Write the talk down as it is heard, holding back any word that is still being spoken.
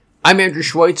I'm Andrew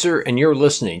Schweitzer, and you're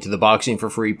listening to the Boxing for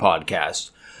Free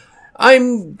podcast.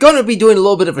 I'm going to be doing a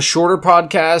little bit of a shorter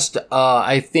podcast.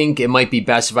 I think it might be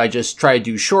best if I just try to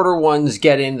do shorter ones,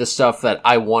 get in the stuff that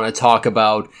I want to talk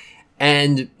about,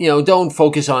 and, don't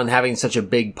focus on having such a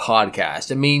big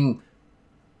podcast. I mean,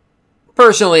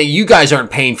 personally, you guys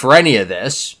aren't paying for any of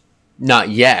this. Not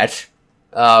yet.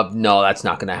 No, that's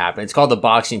not going to happen. It's called the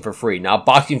Boxing for Free. Not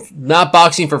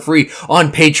Boxing for Free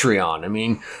on Patreon. I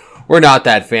mean, we're not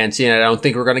that fancy, and I don't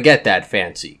think we're going to get that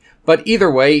fancy. But either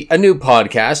way, a new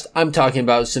podcast. I'm talking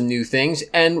about some new things,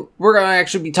 and we're going to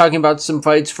actually be talking about some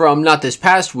fights from not this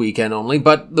past weekend only,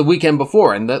 but the weekend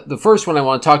before. And the first one I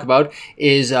want to talk about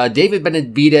is David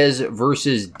Benavidez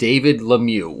versus David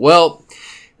Lemieux. Well,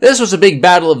 this was a big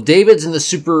battle of Davids in the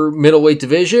super middleweight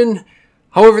division.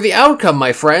 However, the outcome,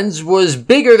 my friends, was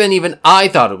bigger than even I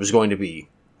thought it was going to be.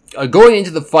 Going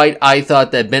into the fight, I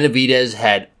thought that Benavidez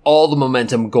had all the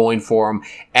momentum going for him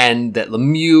and that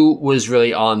Lemieux was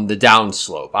really on the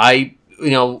downslope.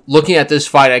 Looking at this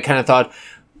fight, I kind of thought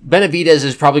Benavidez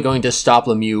is probably going to stop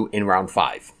Lemieux in round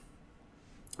 5.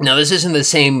 Now, this isn't the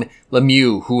same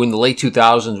Lemieux who in the late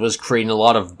 2000s was creating a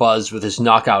lot of buzz with his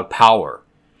knockout power.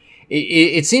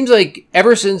 It seems like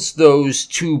ever since those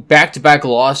two back-to-back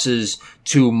losses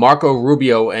to Marco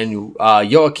Rubio and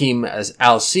Joaquim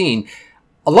Alcine,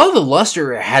 a lot of the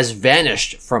luster has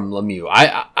vanished from Lemieux.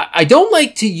 I don't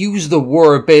like to use the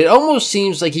word, but it almost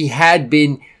seems like he had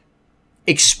been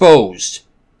exposed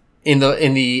in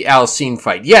the Alcine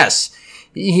fight. Yes,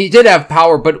 he did have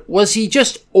power, but was he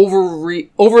just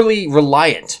overly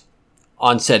reliant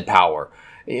on said power?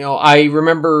 I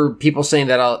remember people saying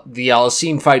that the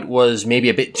Alcine fight was maybe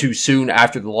a bit too soon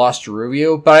after the loss to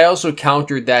Rubio, but I also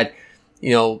countered that,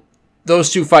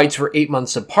 those two fights were 8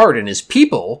 months apart, and his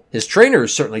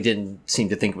trainers certainly didn't seem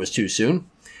to think it was too soon.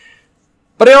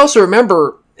 But I also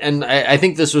remember, and I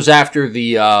think this was after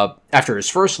his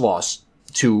first loss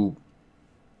to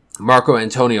Marco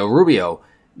Antonio Rubio,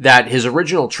 that his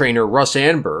original trainer, Russ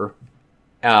Anber,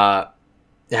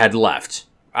 had left.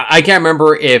 I can't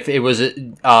remember if it was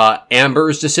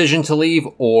Amber's decision to leave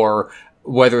or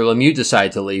whether Lemieux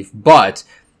decided to leave, but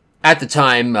at the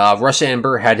time, Russ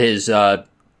Anber had his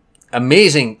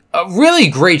amazing, really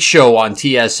great show on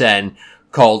TSN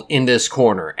called In This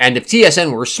Corner. And if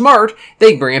TSN were smart,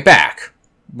 they'd bring it back,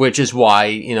 which is why,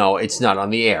 it's not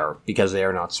on the air, because they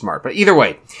are not smart. But either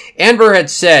way, Anber had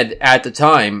said at the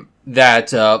time that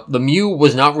Lemieux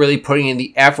was not really putting in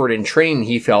the effort in training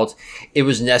he felt it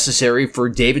was necessary for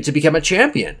David to become a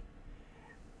champion.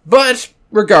 But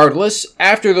regardless,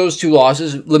 after those two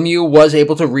losses, Lemieux was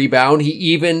able to rebound. He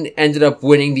even ended up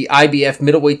winning the IBF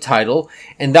middleweight title,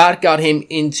 and that got him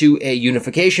into a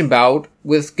unification bout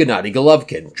with Gennady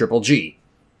Golovkin, Triple G.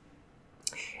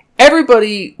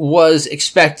 Everybody was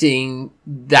expecting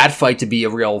that fight to be a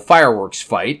real fireworks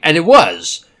fight, and it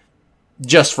was,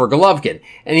 just for Golovkin.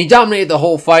 And he dominated the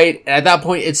whole fight. At that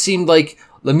point, it seemed like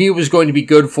Lemieux was going to be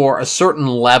good for a certain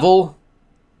level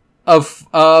of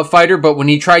fighter, but when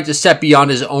he tried to step beyond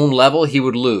his own level, he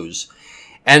would lose.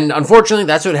 And unfortunately,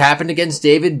 that's what happened against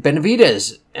David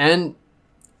Benavidez. And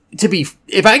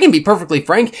if I can be perfectly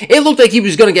frank, it looked like he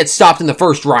was going to get stopped in the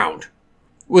first round.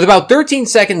 With about 13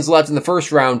 seconds left in the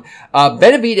first round,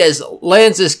 Benavidez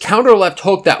lands this counter left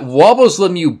hook that wobbles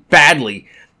Lemieux badly,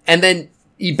 and then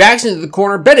he backs into the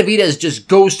corner. Benavidez just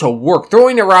goes to work,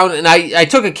 throwing around, and I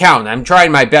took a count. I'm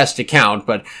trying my best to count,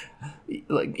 but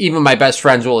even my best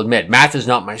friends will admit, math is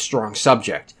not my strong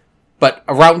subject. But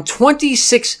around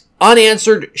 26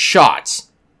 unanswered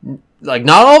shots. Not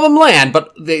all of them land,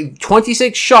 but the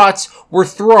 26 shots were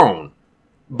thrown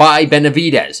by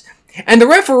Benavidez. And the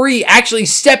referee actually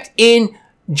stepped in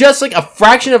just like a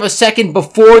fraction of a second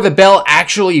before the bell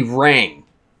actually rang.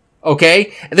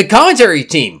 Okay? And the commentary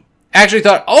team actually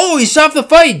thought, oh, he stopped the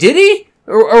fight, did he?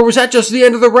 Or was that just the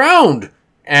end of the round?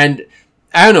 And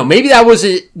I don't know, maybe that was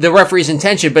the referee's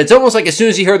intention, but it's almost like as soon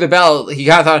as he heard the bell, he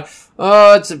kind of thought,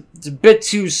 oh, it's a bit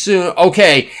too soon.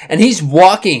 Okay. And he's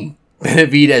walking he's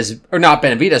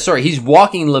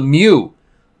walking Lemieux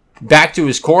back to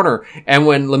his corner. And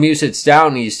when Lemieux sits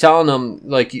down, he's telling him,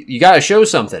 you gotta show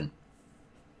something.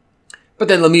 But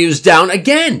then Lemieux's down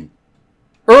again.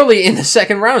 Early in the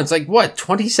second round. It's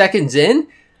 20 seconds in?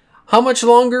 How much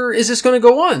longer is this going to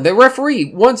go on? The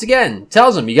referee, once again,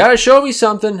 tells him, you got to show me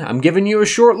something. I'm giving you a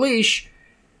short leash.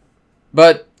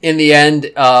 But in the end,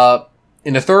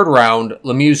 in the third round,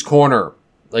 Lemieux's corner,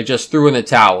 just threw in the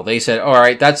towel. They said, all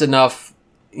right, that's enough.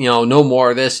 No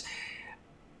more of this.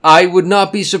 I would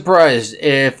not be surprised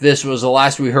if this was the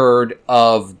last we heard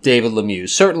of David Lemieux,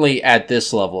 certainly at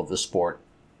this level of the sport.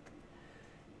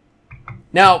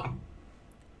 Now,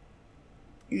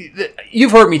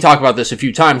 you've heard me talk about this a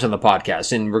few times on the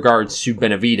podcast in regards to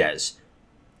Benavidez.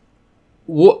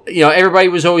 Everybody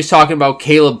was always talking about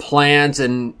Caleb Plant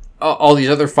and all these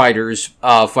other fighters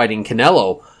fighting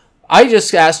Canelo. I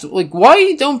just asked,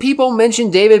 why don't people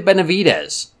mention David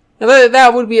Benavidez? Now,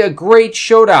 that would be a great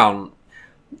showdown,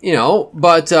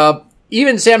 but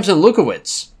even Samson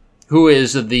Lukowicz, who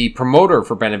is the promoter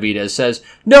for Benavidez, says,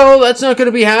 no, that's not going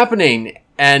to be happening.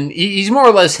 And he's more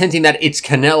or less hinting that it's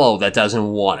Canelo that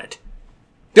doesn't want it.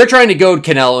 They're trying to goad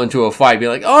Canelo into a fight, be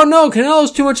like, oh no,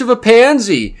 Canelo's too much of a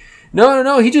pansy.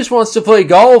 No, he just wants to play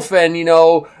golf and,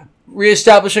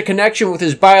 reestablish a connection with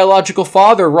his biological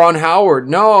father, Ron Howard.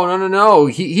 No.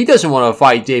 He doesn't want to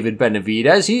fight David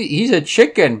Benavidez. He's a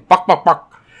chicken. Buck, buck,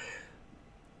 buck.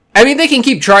 I mean, they can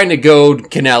keep trying to goad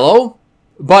Canelo,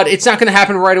 but it's not going to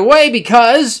happen right away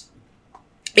because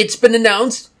it's been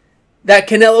announced that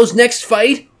Canelo's next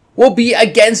fight will be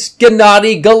against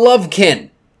Gennady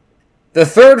Golovkin. The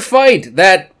third fight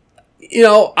that,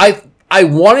 I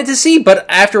wanted to see, but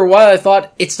after a while I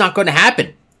thought it's not going to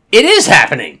happen. It is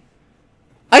happening.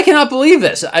 I cannot believe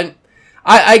this. I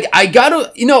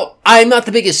gotta, I'm not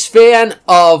the biggest fan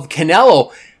of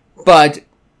Canelo, but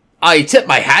I tip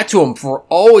my hat to him for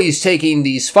always taking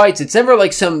these fights. It's never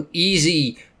like some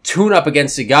easy tune-up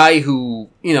against a guy who,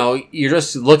 you're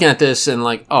just looking at this and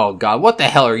like, oh God, what the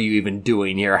hell are you even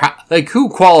doing here? Who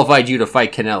qualified you to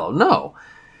fight Canelo? No.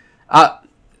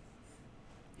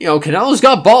 Canelo's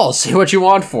got balls. Say what you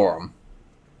want for him.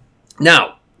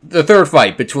 Now, the third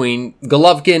fight between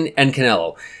Golovkin and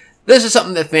Canelo. This is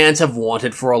something that fans have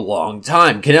wanted for a long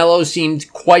time. Canelo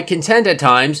seemed quite content at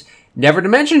times, never to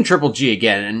mention Triple G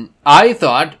again, and I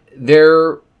thought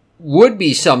there would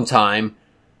be some time,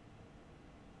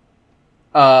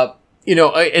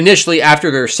 initially after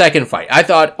their second fight. I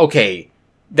thought, okay,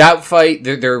 that fight,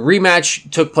 their rematch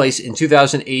took place in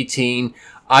 2018.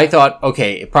 I thought,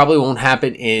 okay, it probably won't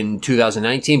happen in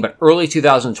 2019, but early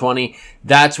 2020,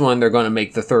 that's when they're going to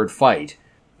make the third fight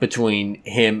between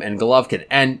him and Golovkin.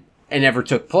 And it never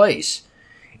took place.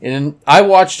 And I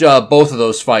watched both of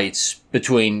those fights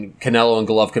between Canelo and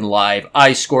Golovkin live.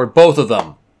 I scored both of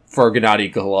them for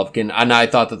Gennady Golovkin, and I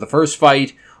thought that the first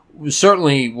fight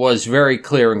certainly was very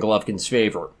clear in Golovkin's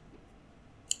favor.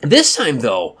 This time,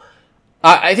 though,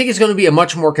 I think it's going to be a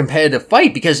much more competitive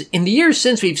fight because in the years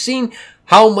since we've seen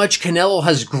how much Canelo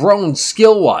has grown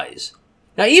skill-wise.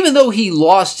 Now, even though he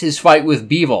lost his fight with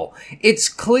Bivol, it's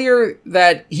clear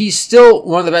that he's still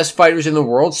one of the best fighters in the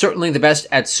world, certainly the best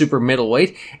at super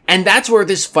middleweight, and that's where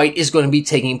this fight is going to be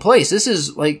taking place. This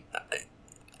is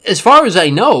as far as I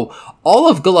know, all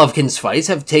of Golovkin's fights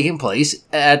have taken place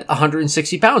at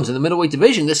 160 pounds in the middleweight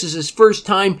division. This is his first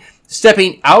time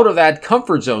stepping out of that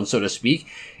comfort zone, so to speak.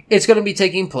 It's going to be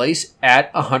taking place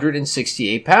at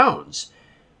 168 pounds.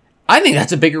 I think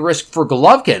that's a bigger risk for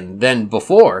Golovkin than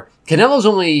before. Canelo's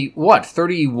only,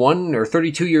 31 or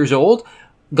 32 years old?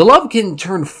 Golovkin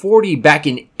turned 40 back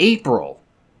in April.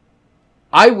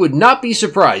 I would not be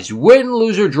surprised, win,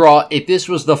 lose, or draw, if this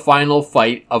was the final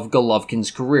fight of Golovkin's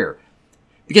career.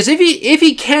 Because if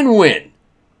he can win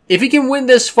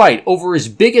this fight over his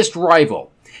biggest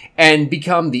rival and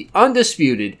become the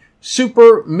undisputed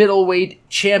super middleweight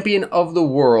champion of the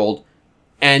world,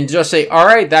 and just say, all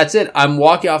right, that's it. I'm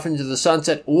walking off into the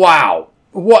sunset. Wow.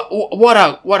 What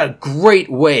a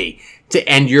great way to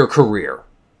end your career.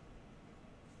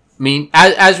 I mean,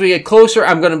 as we get closer,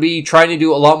 I'm going to be trying to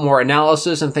do a lot more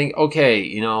analysis and think, okay,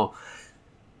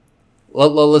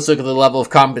 let's look at the level of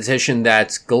competition that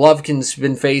Golovkin's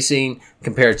been facing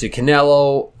compared to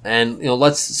Canelo, and,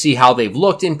 let's see how they've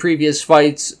looked in previous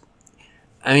fights.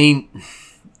 I mean,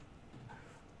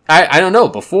 I don't know.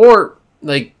 Before,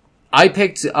 I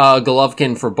picked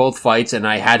Golovkin for both fights, and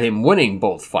I had him winning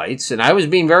both fights, and I was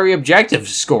being very objective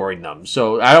scoring them.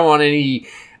 So I don't want any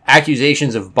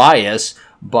accusations of bias,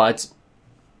 but,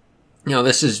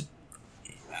 this is...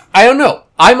 I don't know.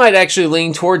 I might actually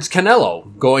lean towards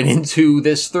Canelo going into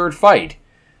this third fight.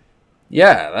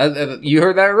 Yeah, you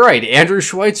heard that right. Andrew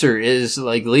Schweitzer is,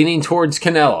 leaning towards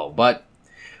Canelo, but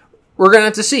we're going to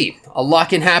have to see. A lot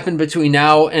can happen between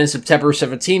now and September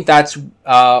 17th. That's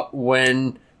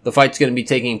when the fight's going to be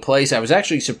taking place. I was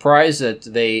actually surprised that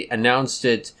they announced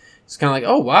it. It's kind of like,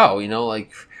 oh, wow,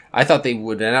 I thought they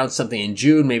would announce something in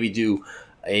June, maybe do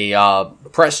a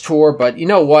press tour, but you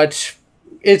know what?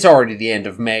 It's already the end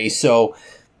of May, so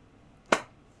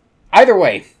either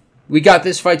way, we got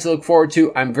this fight to look forward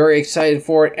to. I'm very excited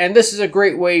for it, and this is a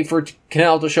great way for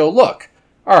Canelo to show, look,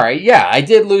 alright, yeah, I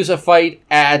did lose a fight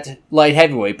at light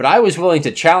heavyweight, but I was willing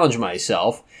to challenge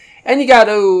myself, and you got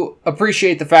to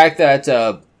appreciate the fact that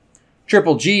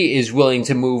Triple G is willing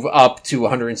to move up to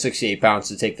 168 pounds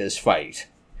to take this fight.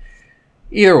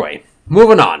 Either way,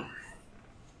 moving on.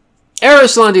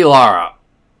 Erislandy Lara.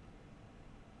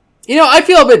 I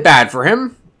feel a bit bad for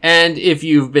him. And if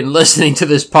you've been listening to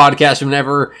this podcast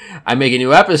whenever I make a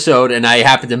new episode and I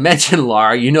happen to mention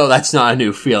Lara, that's not a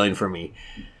new feeling for me.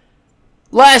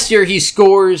 Last year, he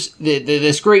scores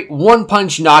this great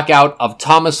one-punch knockout of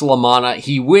Thomas LaManna.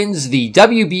 He wins the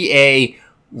WBA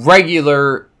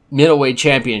regular middleweight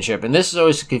championship. And this is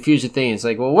always a confusing thing. It's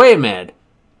like, well, wait a minute.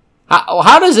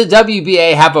 How does the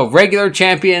WBA have a regular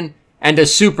champion and a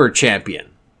super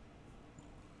champion?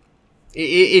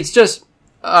 It's just...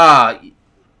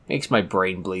 makes my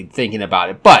brain bleed thinking about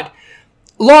it. But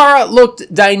Lara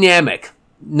looked dynamic,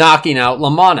 knocking out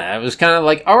LaManna. I was kind of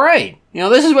like, all right,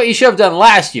 this is what you should have done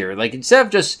last year. Like, instead of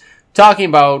just talking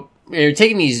about,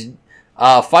 taking these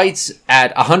fights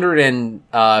at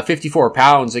 154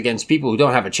 pounds against people who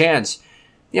don't have a chance,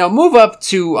 move up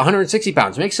to 160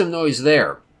 pounds, make some noise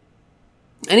there.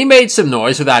 And he made some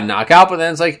noise with that knockout, but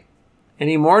then it's like,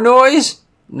 any more noise?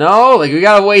 No, we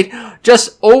gotta wait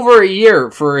just over a year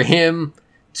for him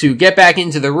to get back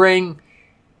into the ring,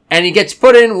 and he gets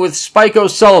put in with Spike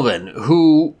O'Sullivan,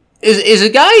 who is a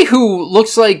guy who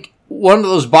looks like one of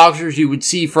those boxers you would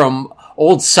see from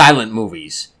old silent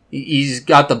movies. He's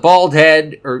got the bald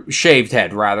head, or shaved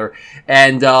head, rather,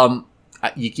 and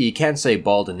you can't say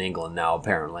bald in England now,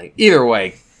 apparently. Either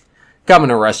way, come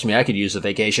and arrest me, I could use a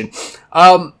vacation.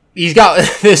 He's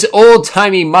got this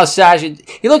old-timey mustache.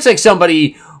 He looks like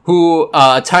somebody who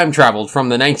time traveled from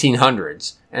the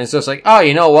 1900s. And it's just like, oh,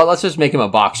 you know what? Let's just make him a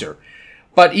boxer.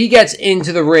 But he gets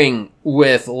into the ring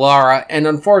with Lara, and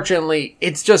unfortunately,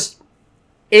 it's just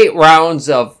 8 rounds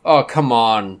of, oh, come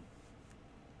on.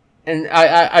 And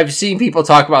I've seen people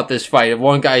talk about this fight.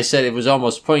 One guy said it was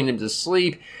almost putting him to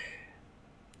sleep.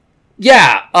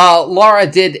 Yeah, Lara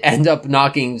did end up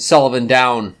knocking Sullivan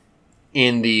down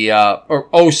in the, or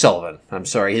O'Sullivan. I'm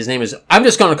sorry. His name is, I'm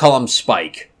just going to call him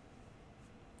Spike.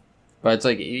 But it's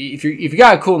like, if you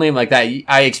got a cool name like that,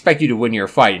 I expect you to win your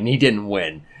fight, and he didn't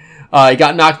win. He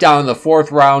got knocked down in the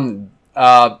 4th round.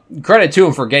 Credit to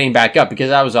him for getting back up, because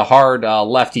that was a hard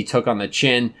left he took on the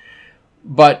chin.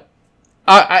 But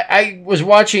I was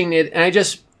watching it, and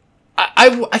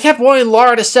I kept wanting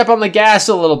Lara to step on the gas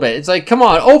a little bit. It's like, come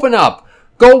on, open up.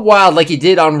 Go wild like he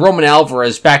did on Roman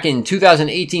Alvarez back in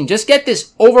 2018. Just get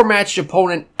this overmatched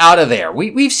opponent out of there.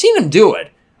 We've seen him do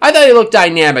it. I thought he looked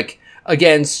dynamic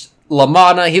against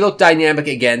LaManna. He looked dynamic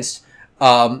against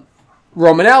Roman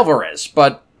Alvarez.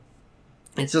 But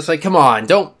it's just like, come on,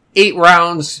 don't 8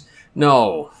 rounds.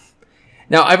 No.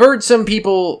 Now, I've heard some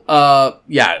people, Lara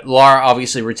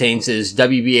obviously retains his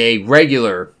WBA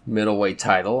regular middleweight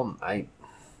title. I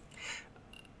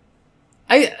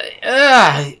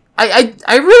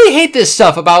really hate this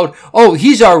stuff about, oh,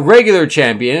 he's our regular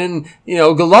champion, and,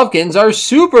 Golovkin's our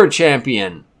super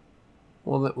champion.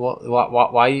 Well,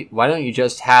 why don't you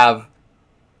just have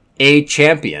a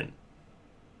champion?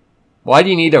 Why do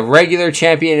you need a regular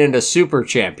champion and a super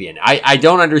champion? I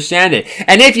don't understand it.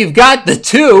 And if you've got the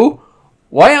two,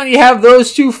 why don't you have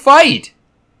those two fight?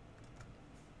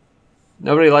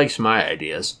 Nobody likes my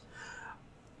ideas.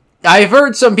 I've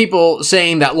heard some people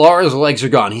saying that Lara's legs are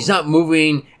gone. He's not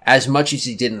moving as much as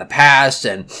he did in the past,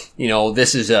 and,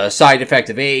 this is a side effect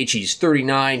of age. He's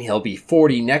 39. He'll be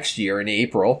 40 next year in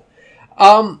April.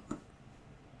 I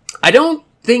don't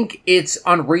think it's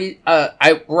I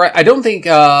don't think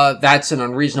that's an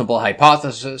unreasonable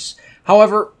hypothesis.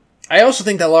 However, I also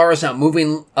think that Lara's not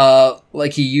moving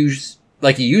like he used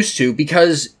to,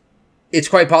 because it's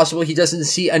quite possible he doesn't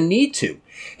see a need to.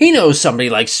 He knows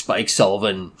somebody like Spike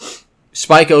O'Sullivan.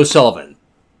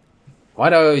 Why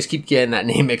do I always keep getting that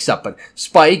name mixed up? But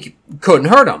Spike couldn't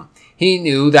hurt him. He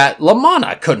knew that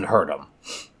LaManna couldn't hurt him.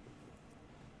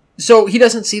 So he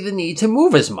doesn't see the need to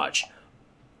move as much.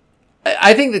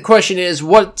 I think the question is,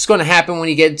 what's going to happen when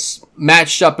he gets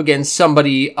matched up against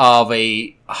somebody of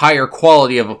a higher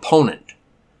quality of opponent?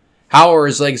 How are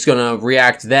his legs going to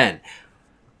react then?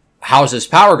 How's his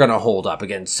power going to hold up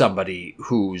against somebody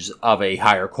who's of a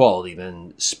higher quality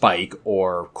than Spike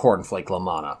or Cornflake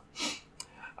LaManna?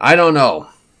 I don't know.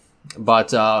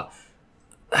 But I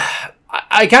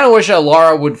kind of wish that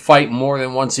Lara would fight more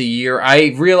than once a year.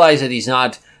 I realize that he's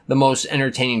not the most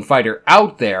entertaining fighter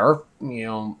out there.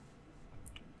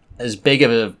 As big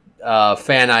of a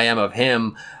fan I am of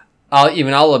him,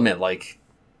 I'll admit,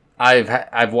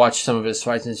 I've watched some of his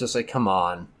fights, and it's just like, come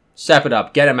on, step it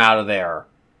up, get him out of there.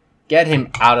 Get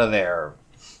him out of there.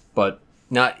 But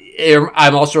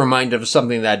I'm also reminded of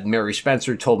something that Mary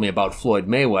Spencer told me about Floyd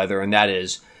Mayweather, and that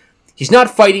is, he's not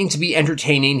fighting to be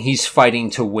entertaining, he's fighting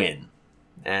to win.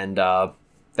 And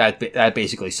that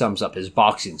basically sums up his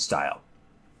boxing style.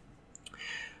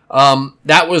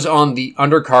 That was on the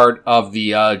undercard of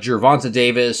the Gervonta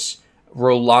Davis,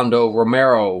 Rolando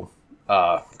Romero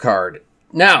card.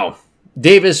 Now,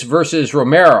 Davis versus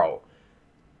Romero.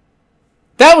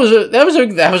 That was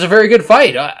a very good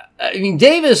fight. I mean,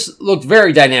 Davis looked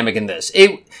very dynamic in this.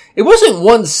 It wasn't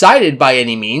one-sided by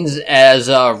any means, as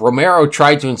Romero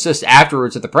tried to insist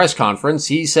afterwards at the press conference.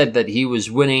 He said that he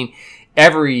was winning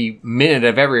every minute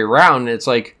of every round. And it's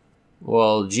like,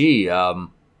 well, gee, 2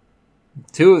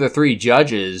 of the 3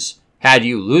 judges had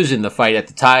you losing the fight at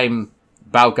the time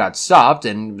bout got stopped,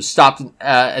 and was stopped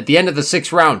at the end of the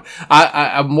 6th round.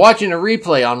 I'm watching a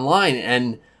replay online,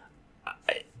 and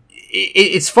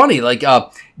it's funny. Like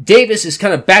Davis is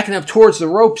kind of backing up towards the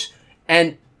ropes,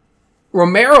 and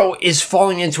Romero is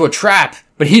falling into a trap,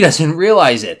 but he doesn't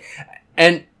realize it.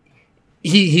 And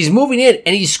he's moving in,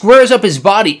 and he squares up his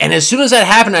body. And as soon as that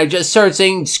happened, I just started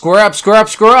saying, square up, square up,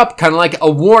 square up. Kind of like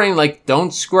a warning, like,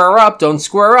 don't square up, don't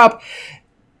square up.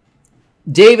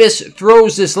 Davis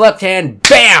throws this left hand,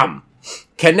 bam!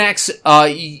 Connects,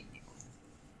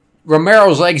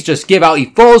 Romero's legs just give out. He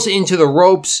falls into the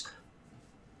ropes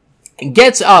and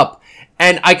gets up.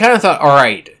 And I kind of thought,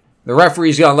 alright, the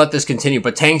referee's gonna let this continue,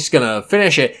 but Tank's gonna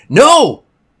finish it. No!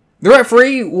 The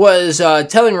referee was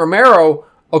telling Romero,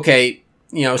 okay,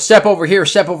 step over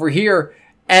here.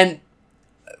 And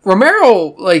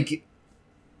Romero, like,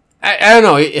 I don't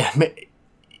know,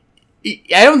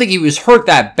 I don't think he was hurt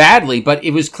that badly, but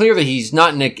it was clear that he's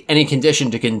not in any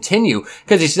condition to continue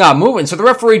because he's not moving. So the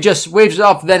referee just waves it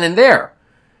off then and there.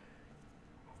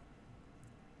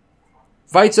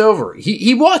 Fight's over.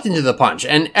 He walked into the punch,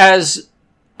 and as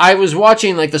I was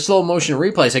watching like the slow motion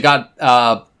replays, I got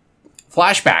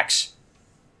flashbacks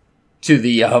to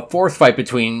the 4th fight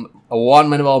between Juan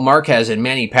Manuel Marquez and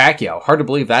Manny Pacquiao. Hard to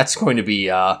believe that's going to be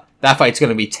that fight's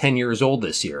going to be 10 years old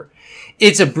this year.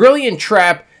 It's a brilliant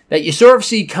trap that you sort of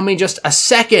see coming just a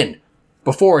second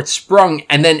before it's sprung,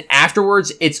 and then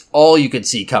afterwards, it's all you could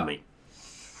see coming.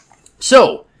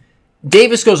 So,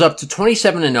 Davis goes up to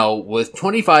 27-0 with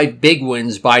 25 big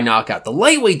wins by knockout. The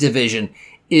lightweight division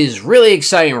is really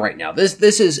exciting right now.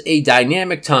 This is a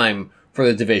dynamic time for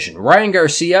the division. Ryan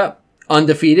Garcia,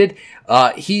 undefeated.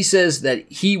 He says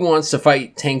that he wants to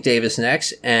fight Tank Davis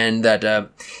next, and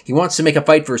that he wants to make a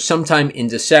fight for sometime in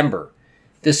December.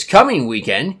 This coming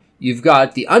weekend, you've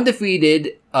got the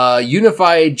undefeated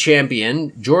unified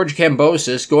champion, George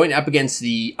Kambosos, going up against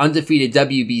the undefeated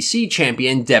WBC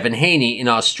champion, Devin Haney, in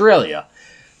Australia.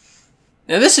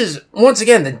 Now this is, once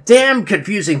again, the damn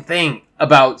confusing thing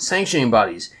about sanctioning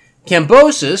bodies.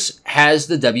 Kambosos has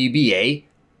the WBA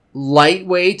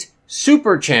lightweight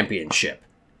super championship.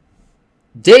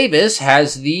 Davis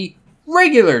has the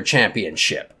regular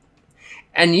championship.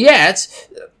 And yet,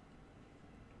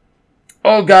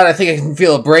 oh God, I think I can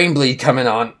feel a brain bleed coming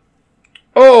on.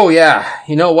 Oh yeah,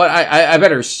 you know what? I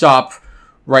better stop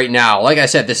right now. Like I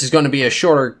said, this is going to be a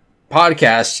shorter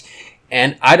podcast,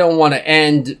 and I don't want to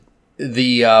end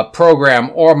the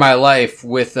program or my life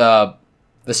with the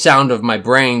sound of my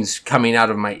brains coming out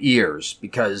of my ears,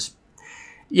 because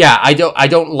yeah, I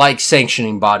don't like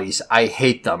sanctioning bodies. I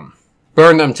hate them.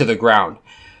 Burn them to the ground.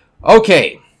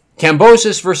 Okay.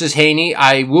 Kambosos versus Haney.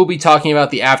 I will be talking about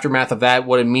the aftermath of that,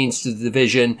 what it means to the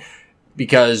division,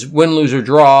 because win, lose, or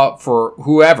draw for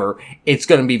whoever, it's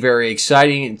going to be very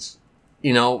exciting. It's,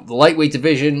 the lightweight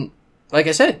division, like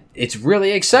I said, it's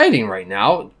really exciting right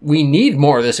now. We need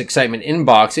more of this excitement in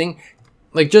boxing.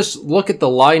 Like, just look at the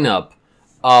lineup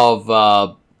of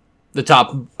the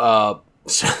top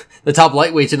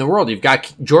lightweights in the world. You've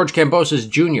got George Kambosos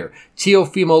Jr.,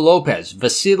 Teofimo Lopez,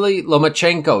 Vasily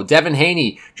Lomachenko, Devin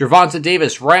Haney, Gervonta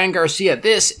Davis, Ryan Garcia.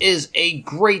 This is a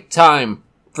great time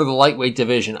for the lightweight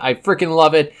division. I freaking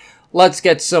love it. Let's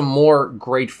get some more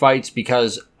great fights,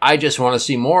 because I just want to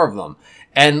see more of them.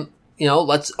 And,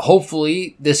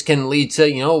 hopefully this can lead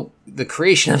to, the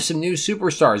creation of some new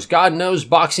superstars. God knows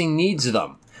boxing needs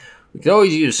them. We could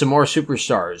always use some more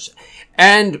superstars.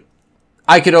 And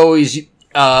I could always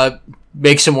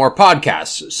make some more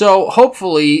podcasts. So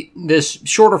hopefully this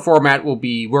shorter format will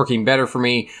be working better for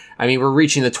me. I mean, we're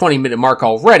reaching the 20-minute mark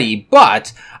already,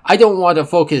 but I don't want to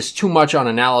focus too much on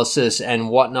analysis and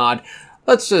whatnot.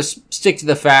 Let's just stick to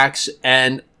the facts,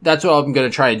 and that's what I'm going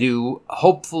to try to do,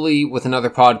 hopefully with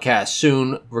another podcast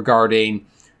soon regarding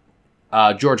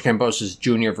George Kambosos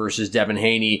Jr. versus Devin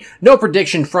Haney. No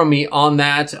prediction from me on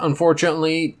that,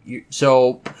 unfortunately.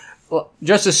 So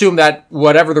just assume that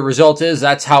whatever the result is,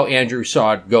 that's how Andrew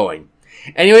saw it going.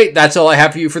 Anyway, that's all I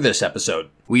have for you for this episode.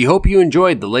 We hope you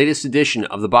enjoyed the latest edition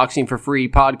of the Boxing for Free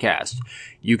podcast.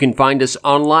 You can find us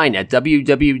online at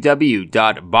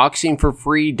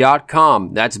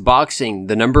www.boxingforfree.com. That's boxing,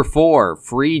 the number 4,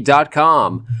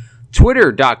 free.com.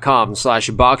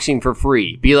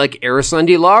 Twitter.com/boxingforfree. Be like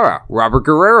Arislandi Lara, Robert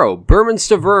Guerrero, Berman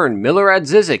Stavern, Miller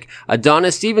Adzizic,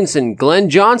 Adonis Stevenson, Glenn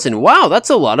Johnson. Wow, that's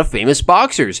a lot of famous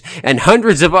boxers. And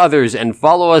hundreds of others. And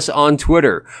follow us on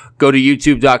Twitter. Go to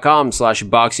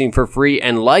youtube.com/boxingforfree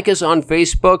and like us on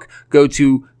Facebook. Go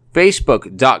to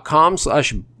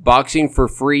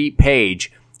facebook.com/boxingforfree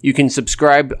page. You can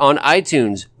subscribe on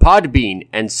iTunes, Podbean,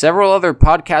 and several other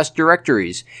podcast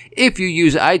directories. If you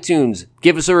use iTunes,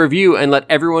 give us a review and let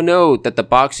everyone know that the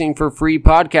Boxing for Free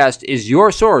podcast is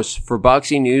your source for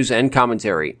boxing news and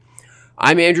commentary.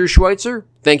 I'm Andrew Schweitzer.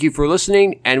 Thank you for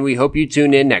listening, and we hope you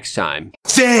tune in next time.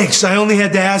 Thanks. I only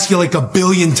had to ask you like 1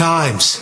 billion times.